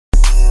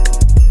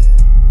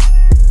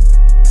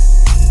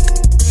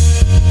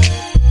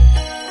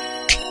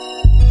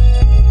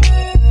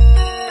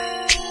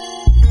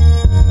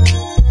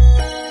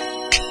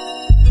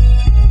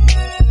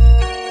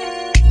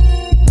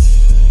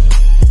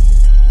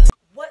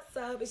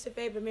It's your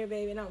favorite AMIR,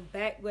 baby, and I'm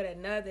back with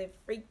another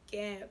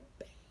freaking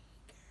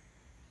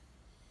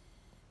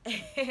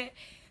banger.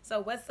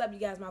 So what's up, you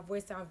guys? My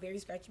voice sounds very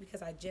scratchy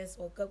because I just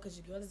woke up because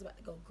your girl is about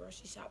to go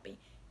grocery shopping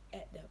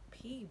at the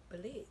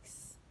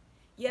Publix.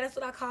 Yeah, that's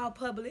what I call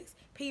Publix.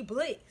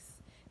 Publix.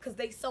 Because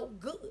they so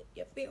good.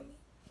 You feel me?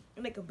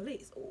 And they can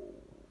blitz. Oh,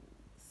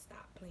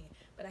 stop playing.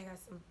 But I got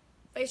some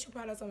facial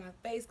products on my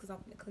face because I'm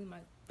going to clean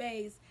my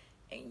face.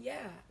 And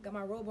yeah, got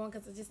my robe on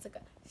because I just took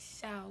a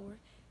shower.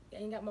 I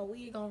ain't got my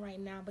wig on right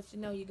now, but you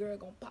know your girl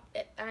gonna pop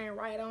that thing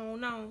right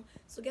on.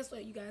 So guess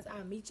what, you guys?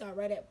 I'll meet y'all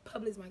right at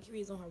Publix. My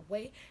Curie is on her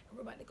way, and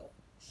we're about to go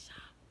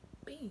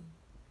shopping.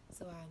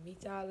 So I'll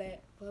meet y'all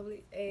at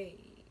Publix. Hey,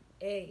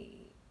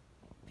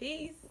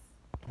 peace.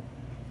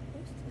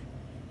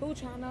 Who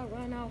trying to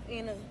run off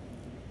in a?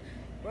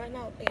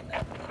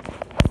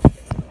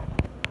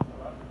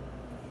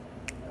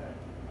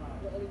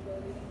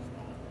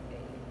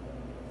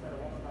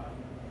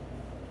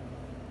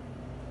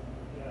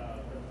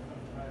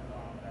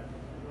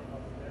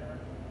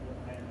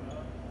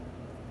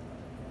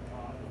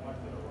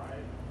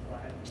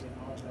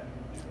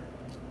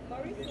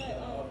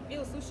 It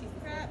was sushi.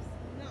 Crabs?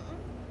 No.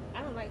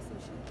 I don't like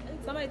sushi.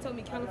 Somebody told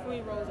me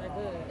California rolls are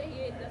good.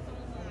 That's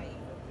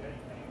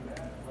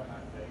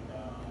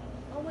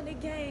oh, when they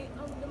came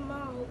on the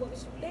mall, what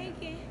was you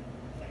thinking?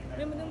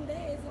 Remember them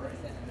days? So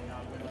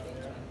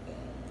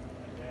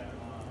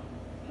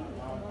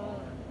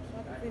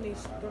I can finish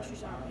grocery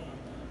shopping.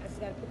 I just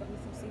gotta pick up me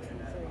some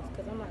seafood first,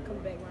 because I'm not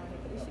coming back around here,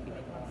 because this should be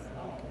making my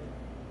stomach hurt.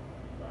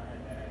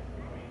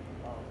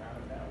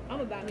 I'm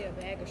gonna buy me a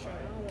bag of shrimp.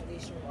 I don't want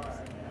these shrimps.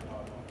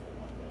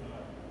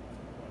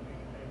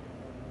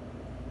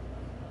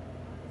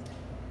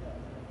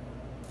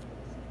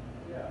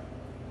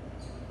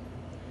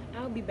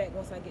 I'll be back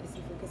once I get the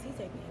seafood because he's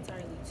taking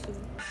entirely too.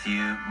 A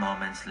few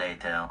moments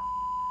later.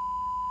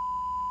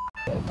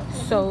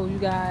 So you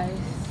guys,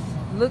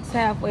 looks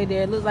halfway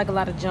there. Looks like a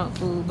lot of junk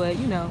food, but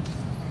you know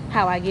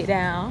how I get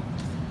down.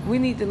 We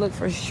need to look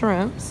for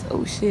shrimps.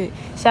 Oh shit!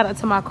 Shout out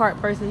to my cart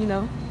person. You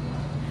know,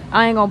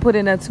 I ain't gonna put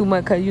in there too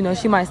much because you know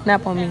she might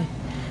snap on me.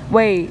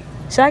 Wait,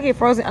 should I get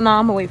frozen? No,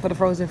 I'm gonna wait for the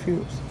frozen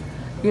fruits.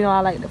 You know I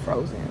like the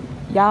frozen.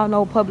 Y'all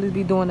know Publix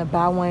be doing the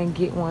buy one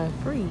get one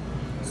free.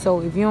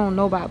 So if you don't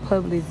know about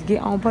Publix,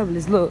 get on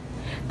Publix. Look,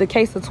 the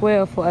case of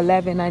 12 for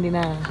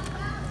 $11.99.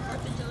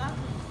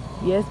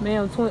 Yes,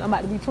 ma'am. I'm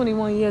about to be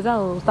 21 years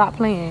old. Stop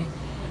playing.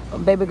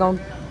 Baby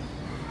gon'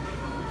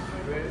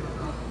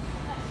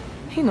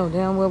 he know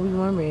damn well we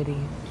weren't ready.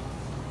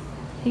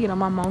 He get on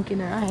my monkey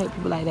nerve. I hate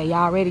people like that.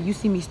 Y'all ready? You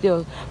see me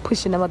still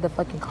pushing the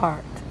motherfucking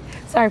cart.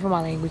 Sorry for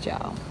my language,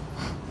 y'all.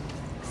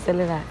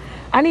 Silly that.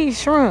 I need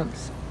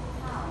shrimps.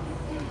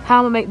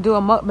 How I'm gonna do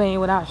a mukbang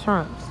without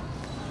shrimps?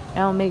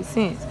 That don't make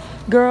sense.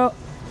 Girl,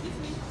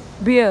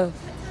 Bill.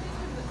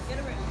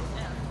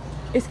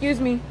 Excuse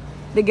me.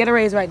 The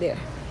Gatorade's right there.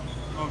 Okay,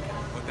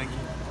 well, thank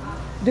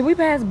you. Did we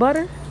pass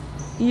butter?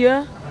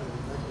 Yeah.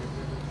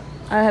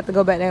 I have to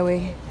go back that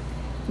way.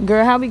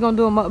 Girl, how we gonna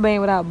do a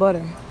mukbang without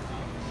butter?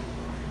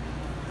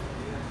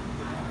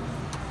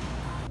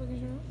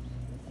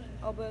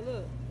 Oh, but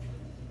look.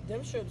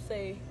 Them shrimps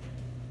say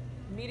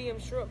medium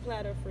shrimp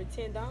platter for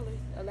 $10,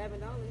 $11.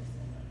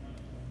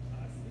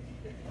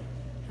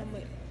 How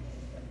much?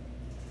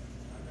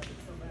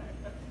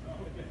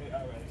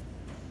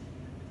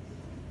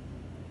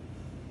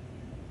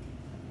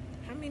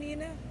 How many in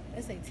there?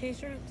 Let's say 10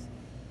 shrimps.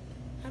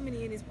 How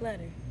many in this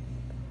platter?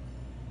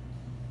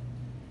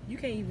 You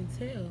can't even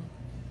tell.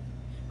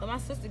 But my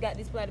sister got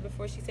this platter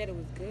before. She said it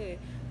was good.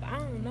 But I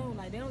don't know.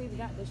 Like, they don't even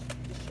got the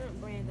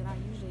shrimp brand that I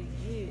usually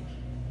get.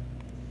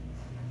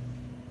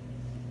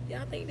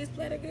 Y'all think this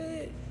platter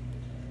good?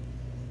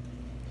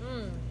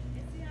 And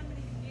see how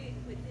many you get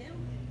with them?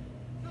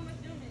 How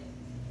much them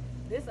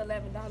is? This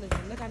 $11.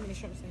 And look how many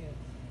shrimps in here.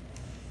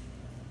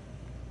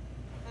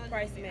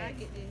 Price match. I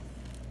get this.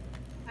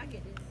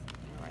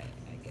 All right,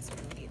 I guess we're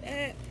gonna get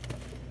that.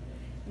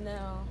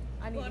 Now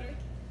I need butter.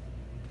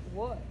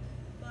 What?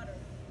 Butter.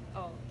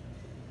 Oh,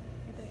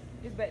 you think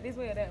it's back this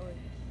way or that way?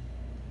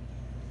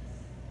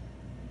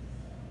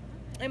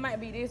 It might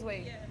be this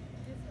way. Yeah,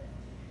 this way.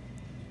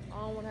 I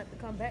don't want to have to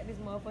come back this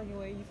motherfucking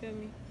way. You feel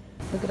me?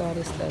 Look at all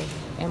this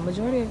stuff, and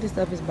majority of this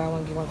stuff is buy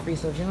one get one free.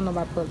 So if you don't know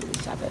about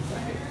Publix, shop at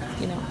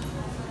Publix. You know,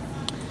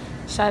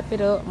 shop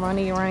it up, run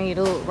it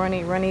up, run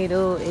it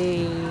up,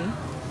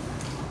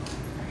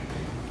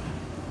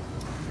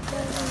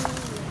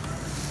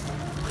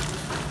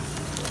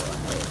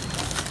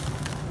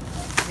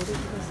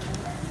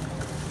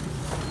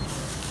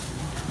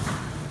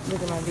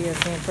 Look at my video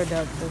saying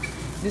productive.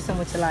 Do something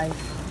with your life.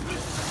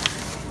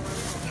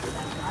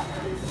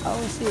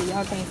 Oh shit,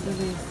 y'all can't see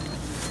this.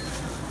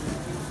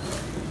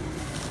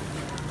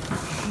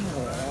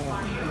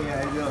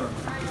 Yeah, yo.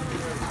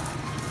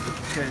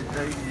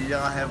 Okay,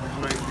 y'all have a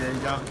great day.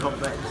 Y'all come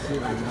back to see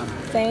me.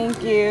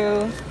 Thank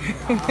you.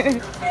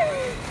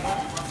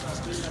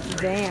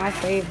 Dang, I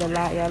saved a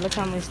lot, y'all. Look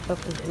how much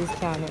stuff was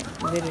discounted.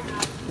 Literally.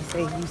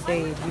 You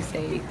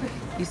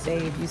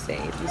save.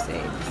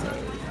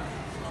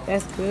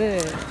 That's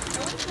good.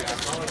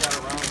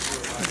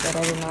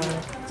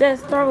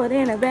 Just throw it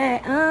in a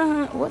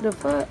bag. What the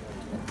fuck?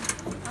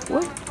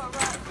 What?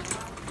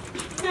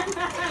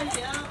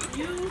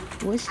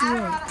 What's she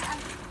at?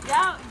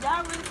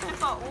 Y'all really pay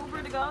for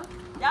Uber to go?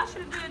 Y'all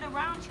should have did a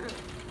round trip.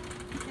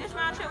 This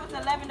round trip was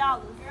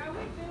 $11.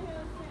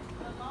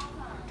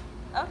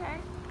 Okay.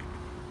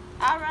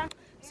 All right.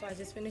 So I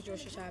just finished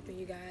grocery shopping,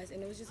 you guys,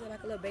 and it was just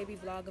like a little baby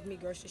vlog of me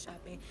grocery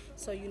shopping.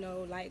 So, you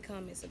know, like,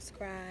 comment,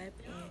 subscribe,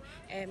 and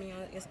add me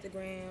on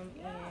Instagram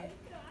and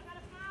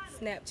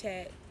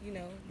Snapchat. You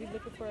know, we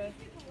looking for a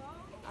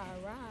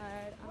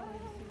ride. I don't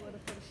even see where the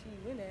fuck she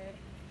went at.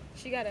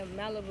 She got a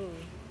Malibu.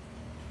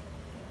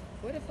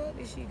 Where the fuck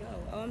did she go?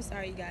 Oh, I'm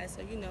sorry, you guys.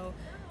 So, you know,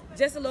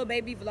 just a little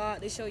baby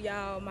vlog to show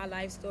y'all my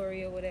life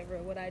story or whatever,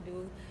 what I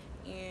do.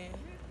 And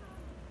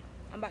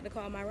I'm about to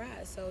call my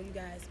ride. So, you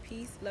guys,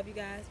 peace. Love you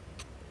guys.